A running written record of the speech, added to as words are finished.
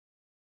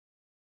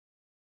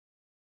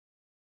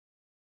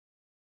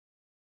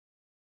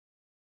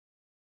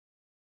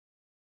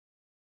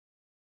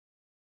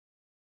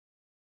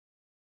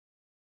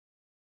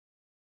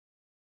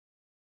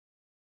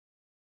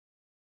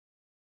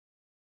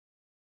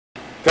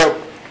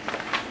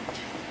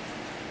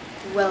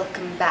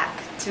Welcome back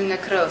to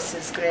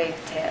Necrosa's Grave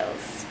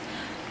Tales.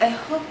 I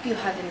hope you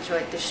have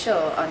enjoyed the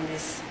show on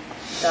this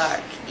dark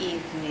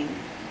evening.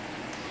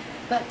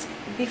 But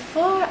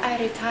before I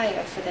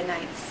retire for the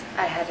night,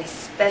 I have a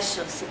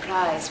special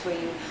surprise for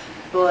you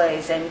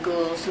boys and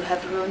ghouls who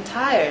have grown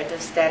tired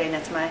of staring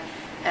at my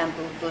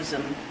ample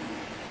bosom.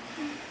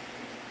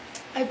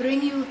 I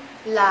bring you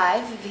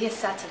live via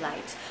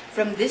satellite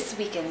from this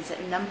weekend's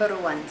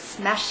 #1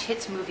 smash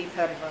hit movie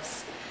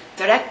Pervos,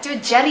 director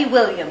Jerry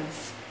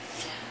Williams.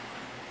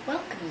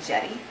 Welcome,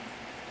 Jerry,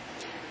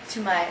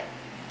 to my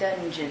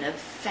dungeon of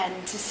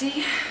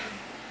fantasy.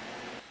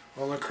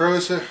 Well,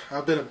 necrosa,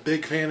 I've been a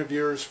big fan of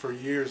yours for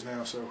years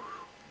now, so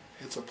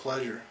it's a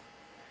pleasure.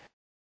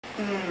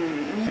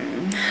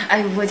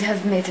 I would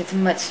have made it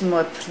much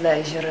more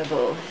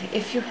pleasurable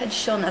if you had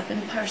shown up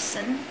in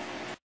person.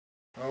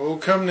 Oh,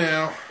 come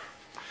now.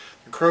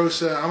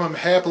 necrosa, I'm a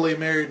happily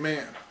married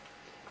man.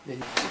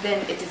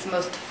 Then it is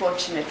most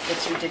fortunate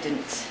that you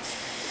didn't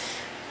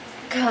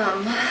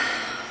come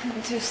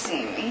to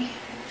see me.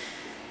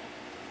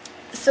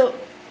 So,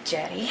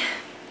 Jerry,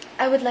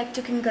 I would like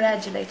to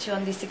congratulate you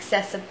on the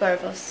success of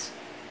Pervos.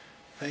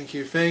 Thank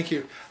you, thank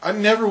you. I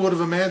never would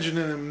have imagined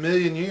in a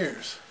million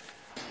years.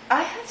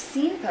 I have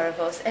seen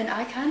Pervos, and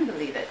I can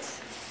believe it.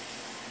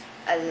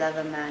 I love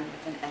a man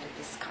with an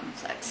Oedipus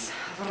complex.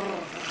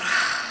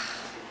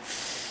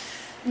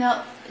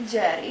 Now,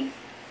 Jerry,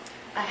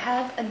 I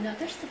have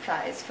another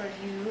surprise for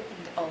you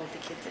and all the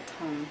kids at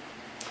home.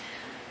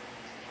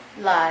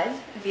 Live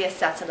via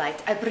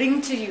satellite, I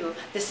bring to you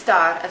the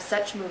star of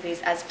such movies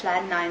as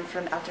Plan 9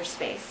 from Outer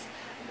Space,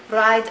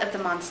 Bride of the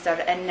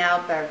Monster, and now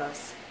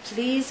Pervos.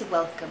 Please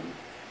welcome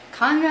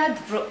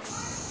Conrad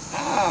Brooks.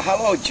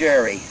 Hello,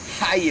 Jerry.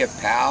 Hiya,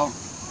 pal.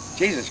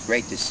 Jesus,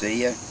 great to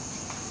see you.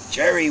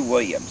 Jerry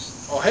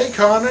Williams. Oh, hey,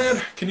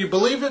 Conrad. Can you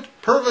believe it?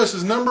 Pervos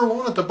is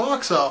 #1 at the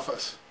box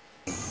office.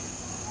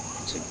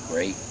 It's a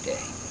great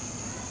day.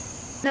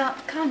 Now,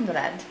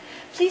 Conrad,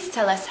 please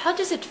tell us, how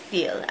does it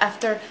feel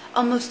after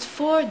almost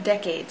 4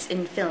 decades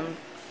in film,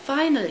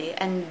 finally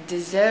and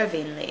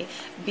deservingly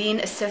being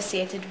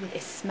associated with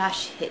a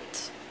smash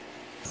hit?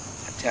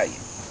 I tell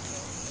you,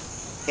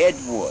 Ed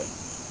Wood,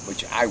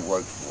 which I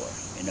worked for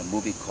in a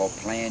movie called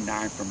Plan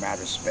 9 from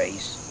Outer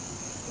Space,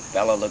 with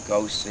Bela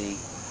Lugosi,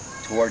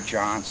 Tor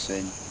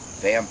Johnson,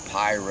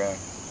 Vampira,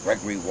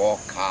 Gregory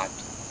Walcott.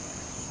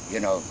 You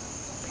know,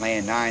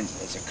 Plan 9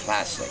 is a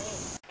classic.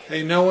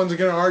 Hey, no one's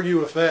going to argue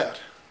with that.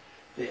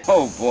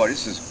 Oh boy,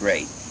 this is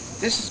great.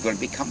 This is going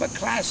to become a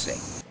classic.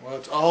 Well,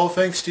 it's all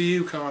thanks to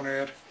you,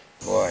 Conrad.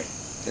 Boy,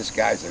 this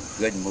guy's a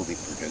good movie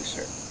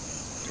producer,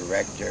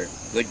 director,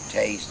 good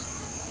taste,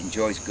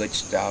 enjoys good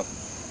stuff.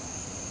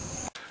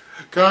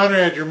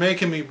 Conrad, you're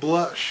making me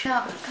blush.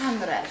 Now,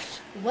 Conrad,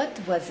 what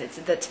was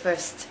it that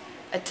first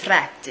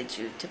attracted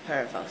you to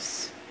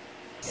Pervos?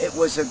 It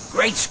was a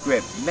great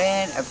script,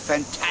 man, a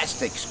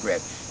fantastic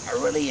script. I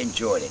really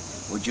enjoyed it.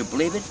 Would you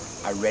believe it?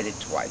 I read it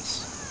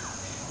twice.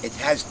 It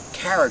has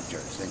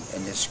characters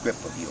in this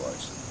script of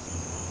yours.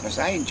 Because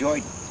I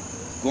enjoyed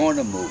going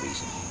to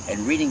movies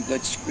and reading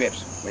good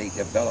scripts where they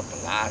develop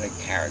a lot of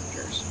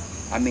characters.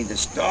 I mean, the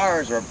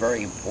stars are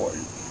very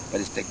important, but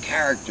it's the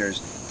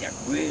characters that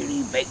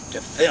really make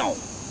the film.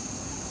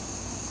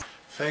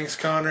 Thanks,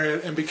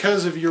 Conrad. And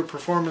because of your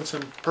performance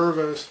in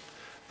Pervos,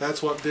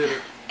 that's what did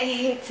it. I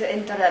hate to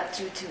interrupt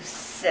you two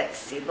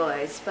sexy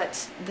boys,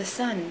 but the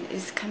sun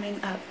is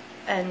coming up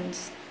and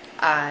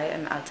I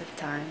am out of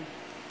time.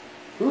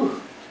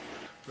 Whew.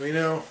 We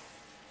know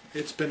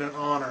it's been an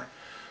honor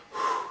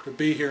to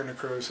be here,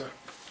 necrosa.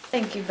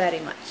 Thank you very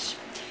much.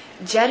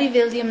 Jerry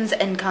Williams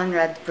and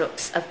Conrad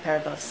Brooks of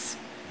Pervos.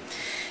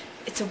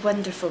 It's a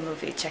wonderful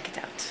movie. Check it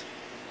out.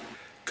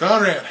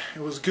 Conrad,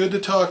 it was good to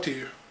talk to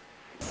you.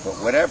 But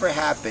whatever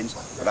happens,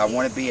 but I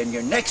want to be in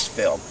your next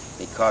film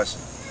because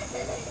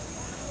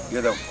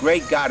you're the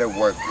great guy to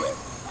work with.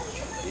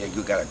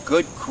 You got a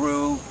good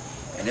crew,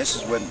 and this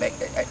is what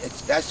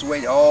that's the way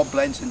it all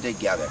blends in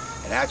together,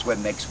 and that's what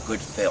makes good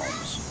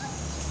films.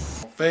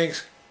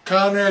 Thanks.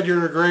 Conrad,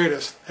 you're the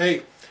greatest.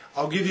 Hey,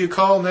 I'll give you a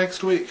call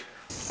next week.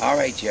 All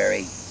right,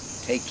 Jerry.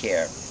 Take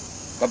care.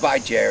 Bye-bye,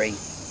 Jerry.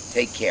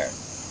 Take care.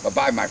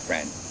 Bye-bye, my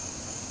friend.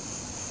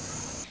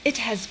 It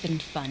has been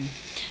fun,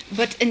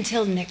 but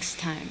until next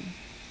time,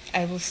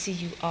 I will see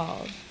you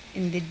all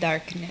in the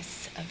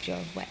darkness of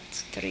your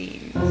wet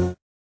dreams.